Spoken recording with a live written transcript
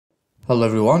Hello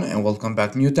everyone and welcome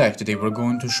back to New Tech. Today we're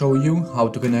going to show you how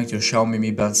to connect your Xiaomi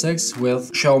Mi Band 6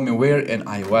 with Xiaomi Wear in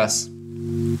iOS.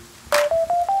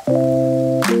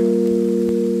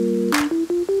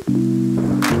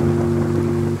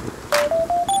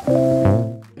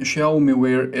 Xiaomi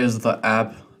Wear is the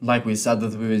app, like we said,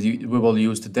 that we will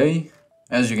use today.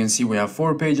 As you can see, we have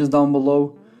 4 pages down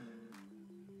below.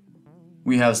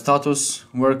 We have status,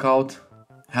 workout,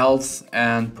 health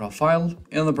and profile.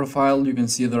 In the profile you can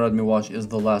see the Redmi watch is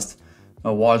the last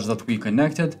watch that we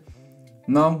connected.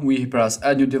 Now we press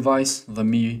add new device. The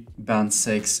Mi Band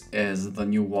 6 is the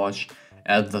new watch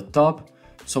at the top,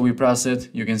 so we press it.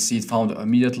 You can see it found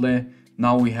immediately.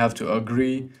 Now we have to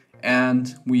agree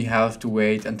and we have to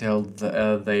wait until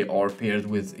they are paired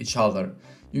with each other.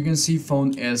 You can see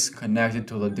phone is connected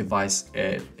to the device.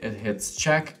 It hits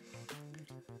check.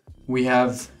 We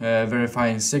have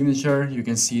verifying signature. You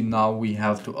can see now we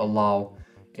have to allow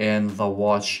in the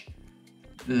watch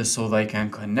so they can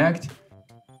connect.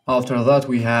 After that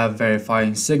we have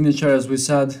verifying signature, as we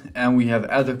said, and we have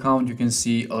add account. You can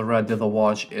see already the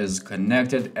watch is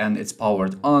connected and it's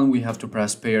powered on. We have to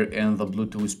press pair in the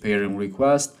Bluetooth pairing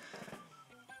request,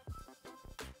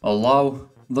 allow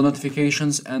the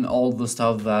notifications and all the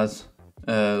stuff that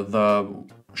the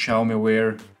Xiaomi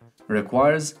Wear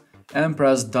requires, and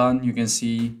press done. You can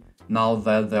see now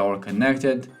that they are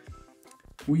connected.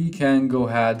 We can go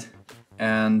ahead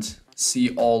and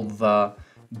see all the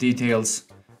details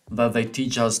that they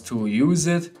teach us to use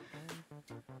it.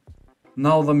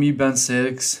 Now the Mi Band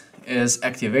 6 is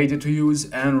activated to use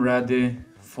and ready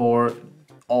for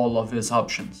all of its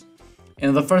options.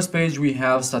 In the first page we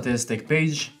have statistic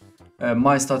page,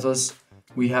 my status.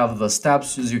 We have the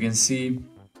steps. As you can see,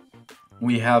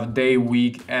 we have day,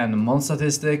 week and month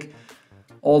statistic.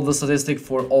 All the statistic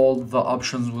for all the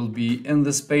options will be in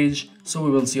this page, so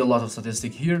we will see a lot of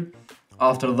statistic here.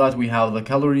 After that we have the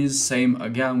calories. Same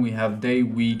again, we have day,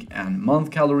 week and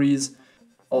month calories.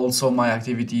 Also my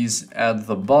activities at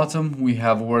the bottom. We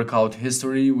have workout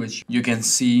history, which you can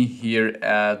see here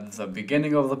at the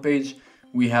beginning of the page.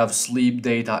 We have sleep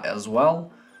data as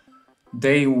well.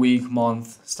 Day, week,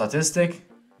 month statistic,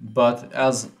 but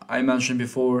as I mentioned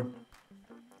before,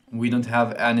 we don't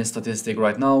have any statistic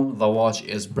right now. The watch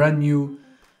is brand new,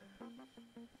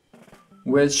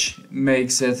 which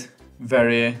makes it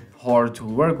very hard to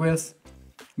work with,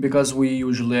 because we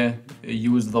usually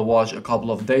use the watch a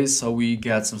couple of days, so we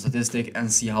get some statistic and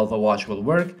see how the watch will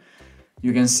work.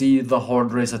 You can see the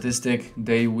heart rate statistic,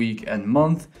 day, week and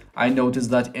month. I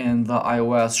noticed that in the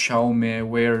iOS Xiaomi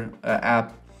Wear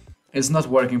app it's not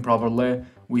working properly.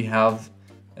 We have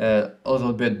a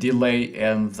little bit delay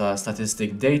in the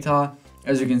statistic data.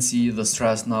 As you can see, the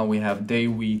stress, now we have day,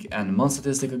 week and month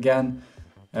statistic again,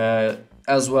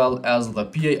 as well as the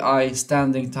PAI,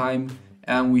 standing time,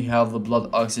 and we have the blood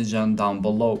oxygen down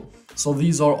below. So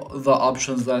these are the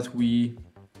options that we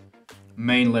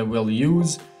mainly will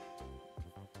use,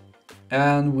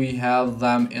 and we have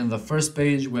them in the first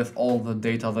page with all the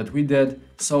data that we did,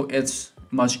 so it's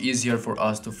much easier for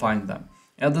us to find them.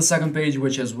 At the second page,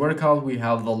 which is workout, we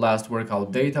have the last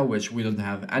workout data, which we don't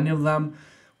have any of them.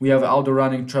 We have outdoor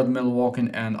running, treadmill walking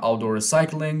and outdoor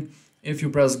cycling. If you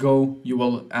press go, you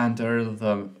will enter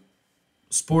the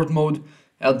sport mode.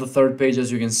 At the third page,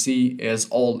 as you can see, is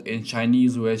all in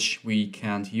Chinese, which we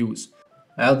can't use.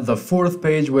 At the fourth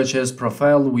page, which is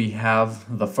profile, we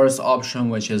have the first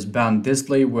option, which is band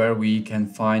display, where we can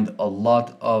find a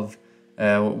lot of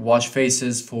watch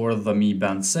faces for the Mi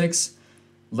Band 6.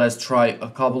 Let's try a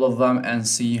couple of them and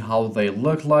see how they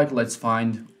look like. Let's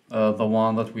find the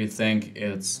one that we think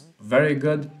is very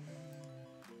good.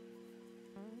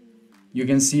 You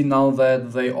can see now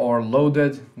that they are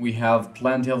loaded. We have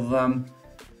plenty of them,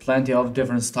 plenty of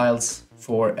different styles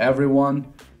for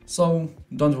everyone. So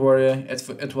don't worry,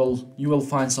 you will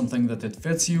find something that it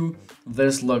fits you.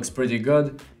 This looks pretty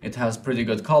good. It has pretty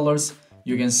good colors.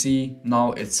 You can see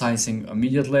now it's sizing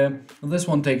immediately. This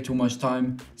won't take too much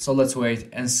time, so let's wait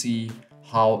and see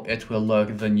how it will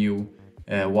look, the new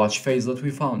watch face that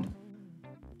we found.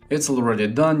 It's already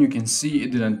done. You can see it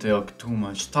didn't take too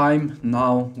much time.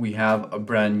 Now we have a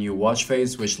brand new watch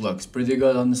face, which looks pretty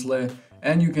good honestly,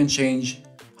 and you can change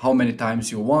how many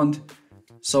times you want,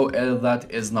 so that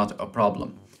is not a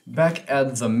problem. Back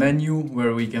at the menu,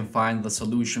 where we can find the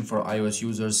solution for iOS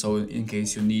users, so in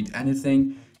case you need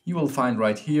anything, you will find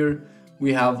right here.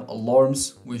 We have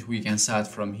alarms, which we can set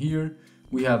from here.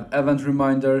 We have event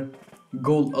reminder,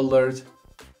 goal alert,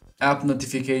 app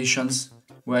notifications.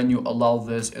 When you allow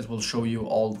this, it will show you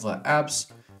all the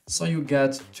apps, so you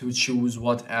get to choose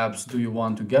what apps do you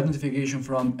want to get notification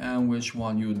from and which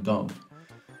one you don't.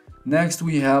 Next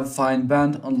we have Find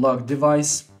Band Unlock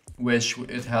Device, which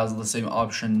it has the same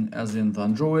option as in the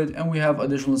Android, and we have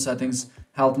additional settings: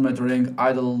 health monitoring,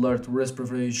 idle alert, wrist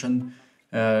preparation,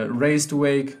 raise to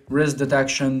wake, wrist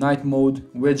detection, night mode,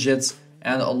 widgets,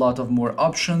 and a lot of more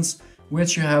options,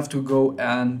 which you have to go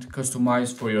and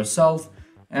customize for yourself.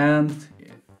 And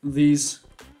these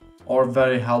are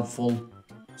very helpful,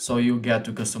 so you get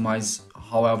to customize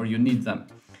however you need them.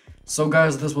 So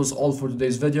guys, this was all for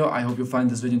today's video. I hope you find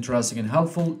this video interesting and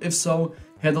helpful. If so,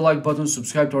 hit the like button,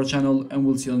 subscribe to our channel, and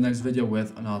we'll see you in the next video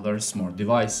with another smart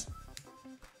device.